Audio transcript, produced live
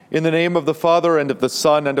In the name of the Father, and of the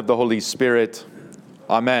Son, and of the Holy Spirit.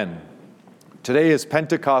 Amen. Today is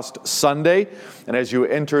Pentecost Sunday, and as you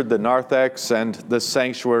entered the narthex and the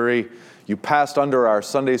sanctuary, you passed under our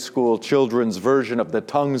Sunday school children's version of the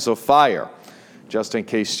tongues of fire, just in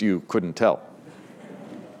case you couldn't tell.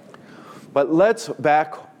 But let's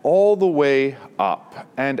back all the way up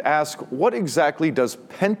and ask, what exactly does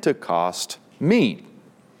Pentecost mean?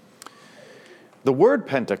 The word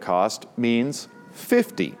Pentecost means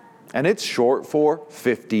 50, and it's short for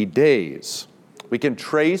 50 days. We can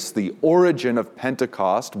trace the origin of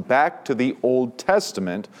Pentecost back to the Old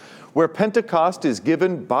Testament, where Pentecost is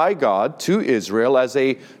given by God to Israel as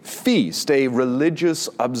a feast, a religious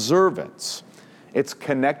observance. It's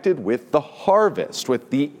connected with the harvest, with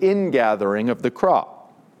the ingathering of the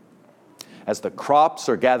crop. As the crops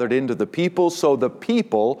are gathered into the people, so the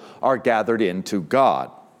people are gathered into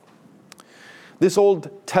God. This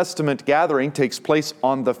Old Testament gathering takes place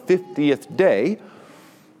on the 50th day,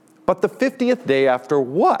 but the 50th day after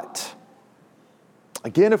what?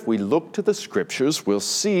 Again, if we look to the Scriptures, we'll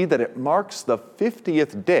see that it marks the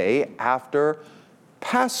 50th day after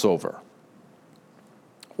Passover.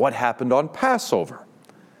 What happened on Passover?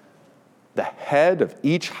 The head of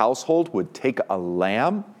each household would take a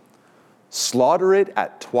lamb, slaughter it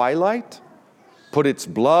at twilight, put its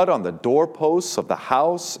blood on the doorposts of the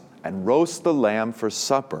house, and roast the lamb for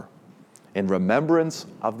supper in remembrance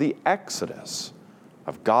of the Exodus,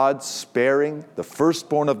 of God sparing the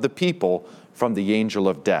firstborn of the people from the angel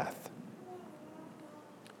of death.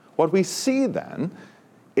 What we see then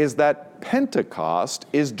is that Pentecost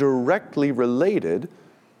is directly related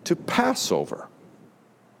to Passover.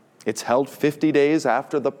 It's held 50 days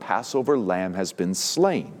after the Passover lamb has been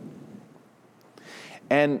slain.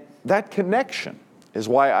 And that connection is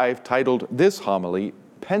why I've titled this homily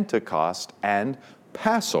Pentecost and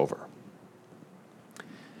Passover.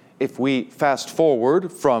 If we fast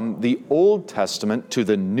forward from the Old Testament to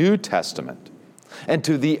the New Testament, and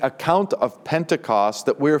to the account of Pentecost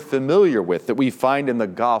that we're familiar with, that we find in the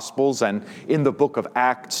Gospels and in the book of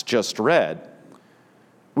Acts just read,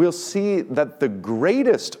 we'll see that the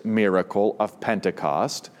greatest miracle of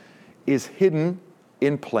Pentecost is hidden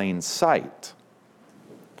in plain sight.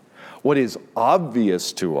 What is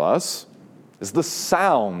obvious to us is the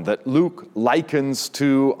sound that Luke likens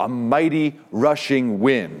to a mighty rushing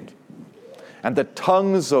wind, and the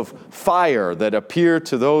tongues of fire that appear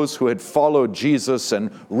to those who had followed Jesus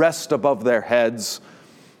and rest above their heads,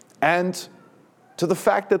 and to the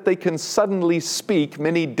fact that they can suddenly speak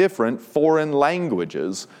many different foreign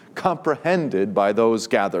languages comprehended by those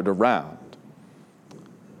gathered around.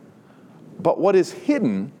 But what is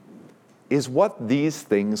hidden is what these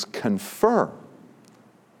things confirm.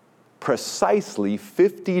 Precisely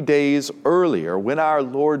 50 days earlier, when our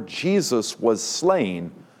Lord Jesus was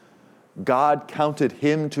slain, God counted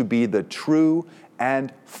him to be the true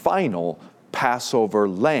and final Passover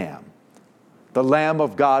lamb, the Lamb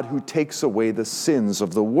of God who takes away the sins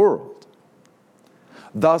of the world.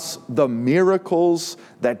 Thus, the miracles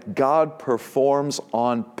that God performs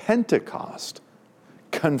on Pentecost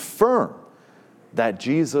confirm that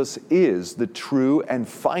Jesus is the true and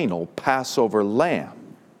final Passover lamb,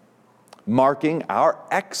 marking our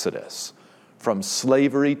exodus from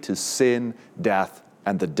slavery to sin, death,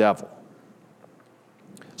 and the devil.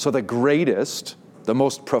 So the greatest, the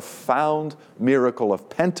most profound miracle of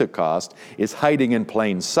Pentecost is hiding in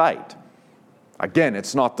plain sight. Again,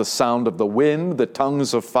 it's not the sound of the wind, the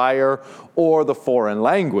tongues of fire, or the foreign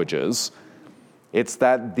languages. It's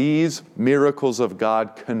that these miracles of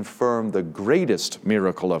God confirm the greatest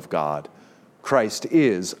miracle of God. Christ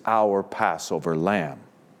is our Passover lamb.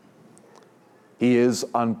 He is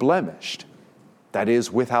unblemished, that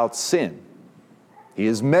is, without sin. He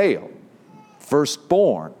is male,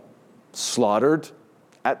 firstborn, slaughtered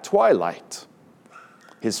at twilight.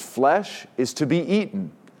 His flesh is to be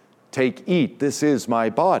eaten. Take, eat, this is my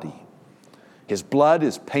body. His blood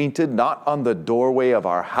is painted not on the doorway of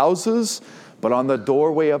our houses, but on the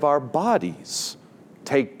doorway of our bodies.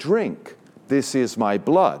 Take, drink, this is my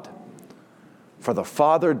blood. For the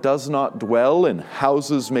Father does not dwell in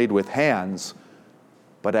houses made with hands,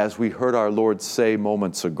 but as we heard our Lord say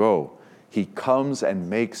moments ago, He comes and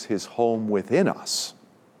makes His home within us.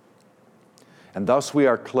 And thus we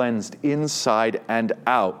are cleansed inside and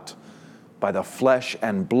out by the flesh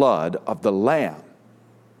and blood of the Lamb,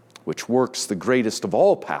 which works the greatest of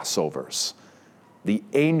all Passovers. The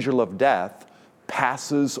angel of death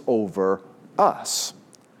passes over us,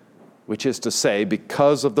 which is to say,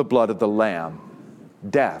 because of the blood of the Lamb,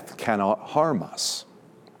 death cannot harm us.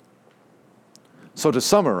 So to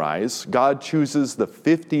summarize, God chooses the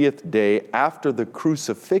 50th day after the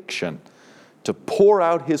crucifixion to pour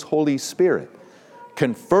out his Holy Spirit,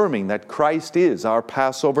 confirming that Christ is our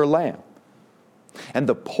Passover lamb. And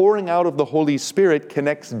the pouring out of the Holy Spirit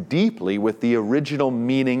connects deeply with the original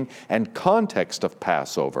meaning and context of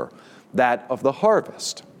Passover, that of the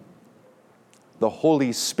harvest. The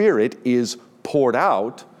Holy Spirit is poured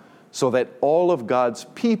out so that all of God's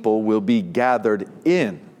people will be gathered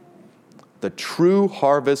in. The true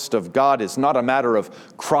harvest of God is not a matter of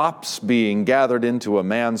crops being gathered into a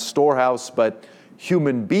man's storehouse, but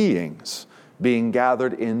human beings being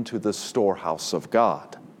gathered into the storehouse of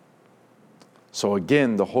God. So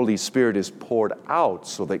again, the Holy Spirit is poured out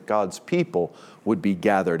so that God's people would be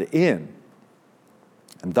gathered in.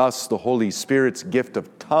 And thus the Holy Spirit's gift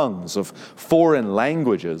of tongues, of foreign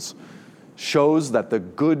languages, shows that the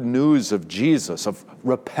good news of Jesus, of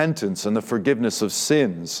repentance and the forgiveness of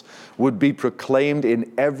sins, would be proclaimed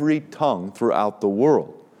in every tongue throughout the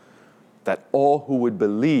world, that all who would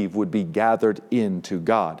believe would be gathered into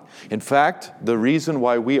God. In fact, the reason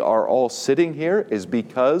why we are all sitting here is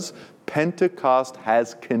because Pentecost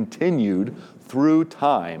has continued through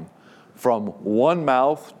time, from one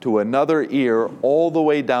mouth to another ear, all the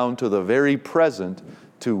way down to the very present,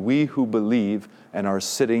 to we who believe and are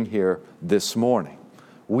sitting here this morning.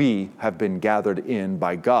 We have been gathered in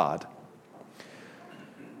by God.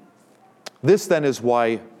 This then is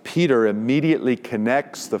why Peter immediately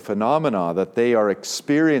connects the phenomena that they are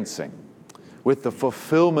experiencing with the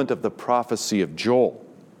fulfillment of the prophecy of Joel.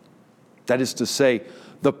 That is to say,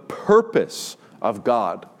 the purpose of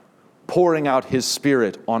God pouring out his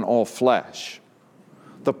Spirit on all flesh.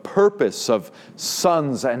 The purpose of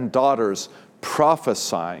sons and daughters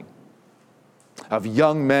prophesying, of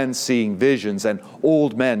young men seeing visions and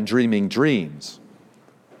old men dreaming dreams,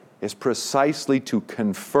 is precisely to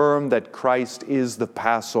confirm that Christ is the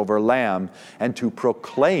Passover lamb and to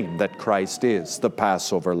proclaim that Christ is the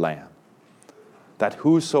Passover lamb. That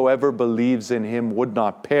whosoever believes in him would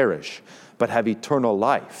not perish, but have eternal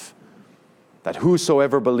life. That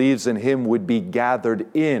whosoever believes in him would be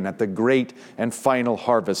gathered in at the great and final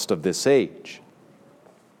harvest of this age.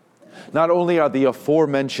 Not only are the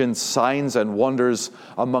aforementioned signs and wonders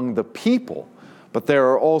among the people, but there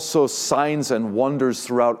are also signs and wonders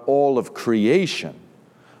throughout all of creation.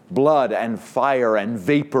 Blood and fire and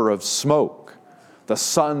vapor of smoke. The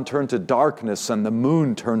sun turned to darkness and the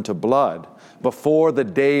moon turned to blood, before the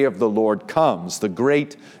day of the Lord comes, the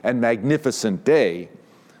great and magnificent day,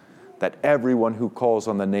 that everyone who calls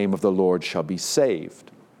on the name of the Lord shall be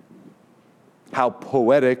saved. How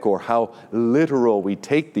poetic or how literal we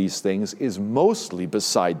take these things is mostly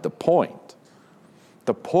beside the point.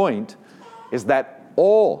 The point is that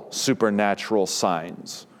all supernatural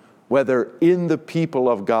signs, whether in the people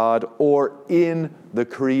of God or in the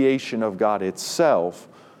creation of God itself,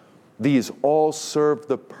 these all serve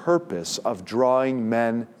the purpose of drawing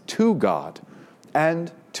men to God and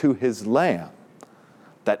to his Lamb,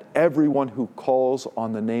 that everyone who calls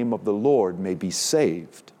on the name of the Lord may be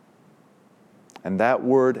saved. And that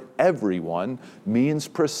word, everyone, means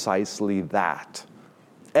precisely that.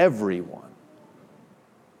 Everyone.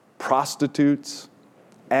 Prostitutes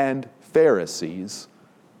and Pharisees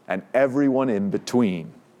and everyone in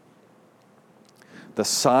between. The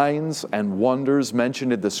signs and wonders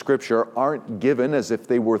mentioned in the Scripture aren't given as if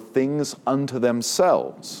they were things unto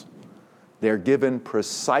themselves. They're given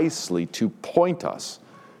precisely to point us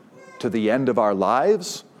to the end of our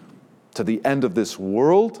lives, to the end of this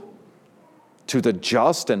world, to the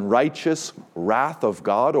just and righteous wrath of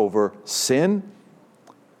God over sin,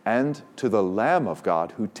 and to the Lamb of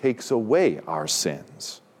God who takes away our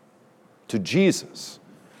sins. To Jesus,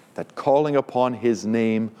 that calling upon his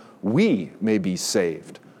name, we may be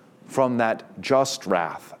saved from that just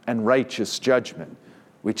wrath and righteous judgment,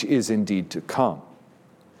 which is indeed to come.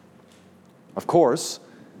 Of course,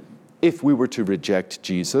 if we were to reject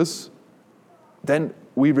Jesus, then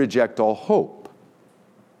we reject all hope.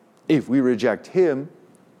 If we reject him,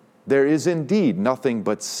 there is indeed nothing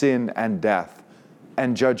but sin and death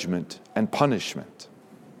and judgment and punishment.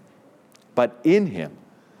 But in him,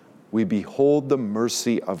 we behold the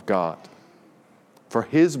mercy of God. For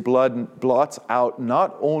his blood blots out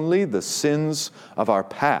not only the sins of our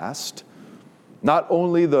past, not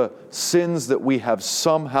only the sins that we have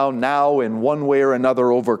somehow now in one way or another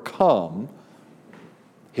overcome,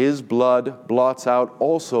 his blood blots out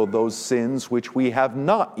also those sins which we have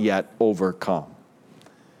not yet overcome.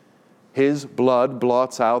 His blood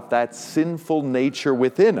blots out that sinful nature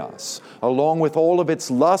within us, along with all of its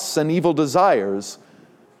lusts and evil desires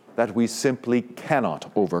that we simply cannot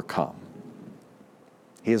overcome.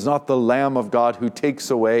 He is not the Lamb of God who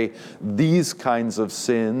takes away these kinds of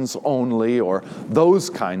sins only or those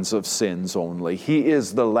kinds of sins only. He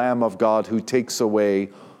is the Lamb of God who takes away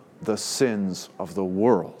the sins of the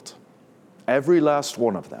world. Every last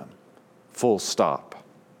one of them. Full stop.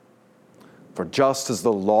 For just as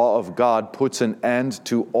the law of God puts an end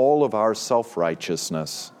to all of our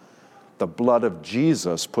self-righteousness, the blood of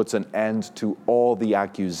Jesus puts an end to all the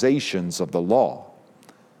accusations of the law.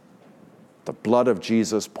 The blood of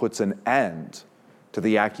Jesus puts an end to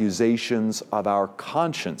the accusations of our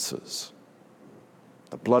consciences.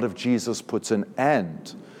 The blood of Jesus puts an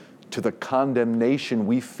end to the condemnation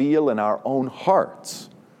we feel in our own hearts.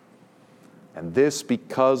 And this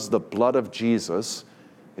because the blood of Jesus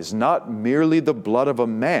is not merely the blood of a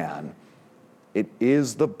man, it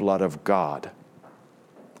is the blood of God.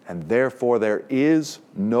 And therefore there is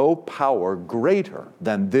no power greater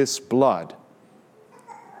than this blood.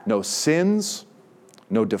 No sins,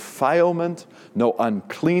 no defilement, no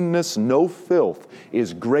uncleanness, no filth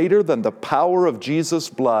is greater than the power of Jesus'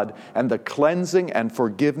 blood and the cleansing and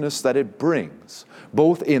forgiveness that it brings,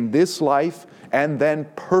 both in this life and then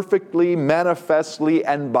perfectly, manifestly,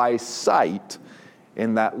 and by sight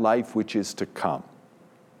in that life which is to come.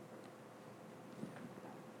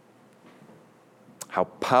 How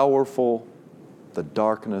powerful the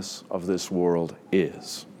darkness of this world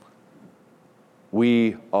is.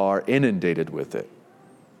 We are inundated with it.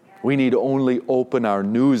 We need only open our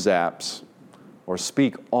news apps or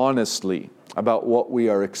speak honestly about what we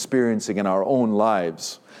are experiencing in our own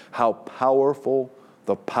lives, how powerful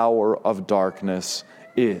the power of darkness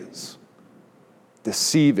is.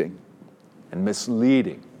 Deceiving and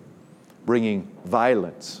misleading, bringing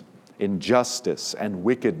violence, injustice, and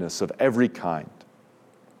wickedness of every kind.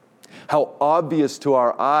 How obvious to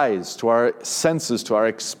our eyes, to our senses, to our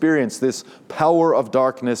experience this power of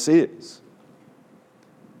darkness is.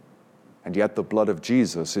 And yet the blood of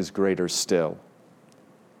Jesus is greater still.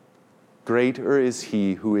 Greater is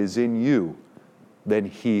He who is in you than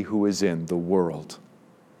he who is in the world.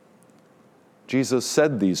 Jesus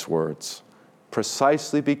said these words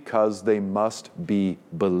precisely because they must be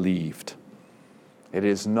believed. It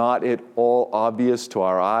is not at all obvious to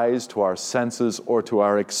our eyes, to our senses, or to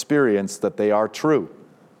our experience that they are true.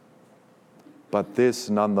 But this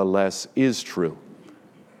nonetheless is true.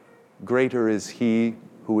 Greater is He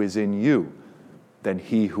who is in you than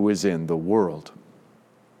he who is in the world.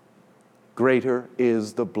 Greater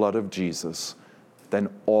is the blood of Jesus than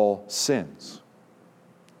all sins.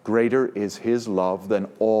 Greater is His love than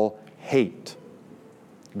all hate.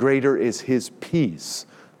 Greater is His peace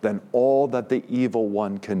than all that the evil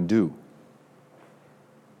one can do.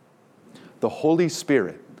 The Holy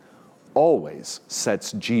Spirit always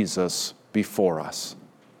sets Jesus before us.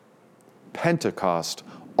 Pentecost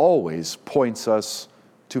always points us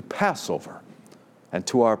to Passover and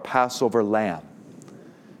to our Passover lamb,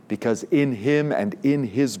 because in Him and in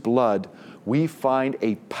His blood we find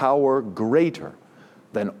a power greater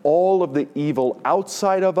than all of the evil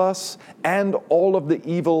outside of us and all of the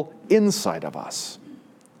evil inside of us.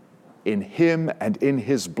 In Him and in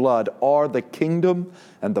His blood are the kingdom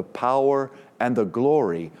and the power and the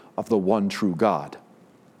glory of the one true God.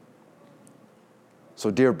 So,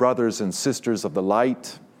 dear brothers and sisters of the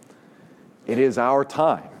light, it is our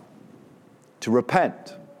time to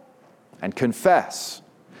repent and confess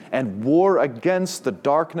and war against the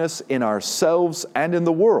darkness in ourselves and in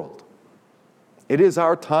the world. It is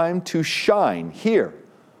our time to shine here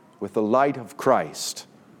with the light of Christ,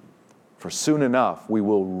 for soon enough we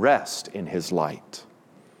will rest in His light.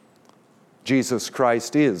 Jesus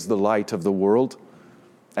Christ is the light of the world,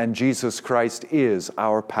 and Jesus Christ is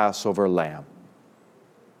our Passover lamb.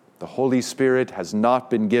 The Holy Spirit has not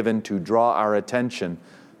been given to draw our attention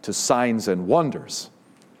to signs and wonders.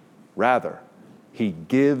 Rather, He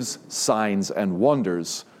gives signs and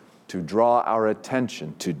wonders to draw our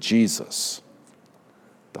attention to Jesus.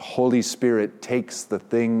 The Holy Spirit takes the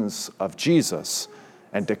things of Jesus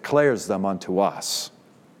and declares them unto us.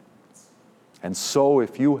 And so,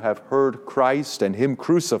 if you have heard Christ and Him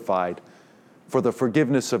crucified for the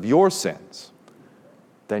forgiveness of your sins,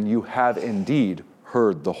 then you have indeed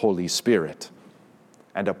heard the Holy Spirit,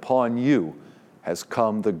 and upon you has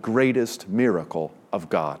come the greatest miracle of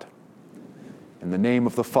God. In the name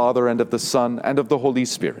of the Father, and of the Son, and of the Holy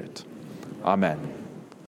Spirit. Amen.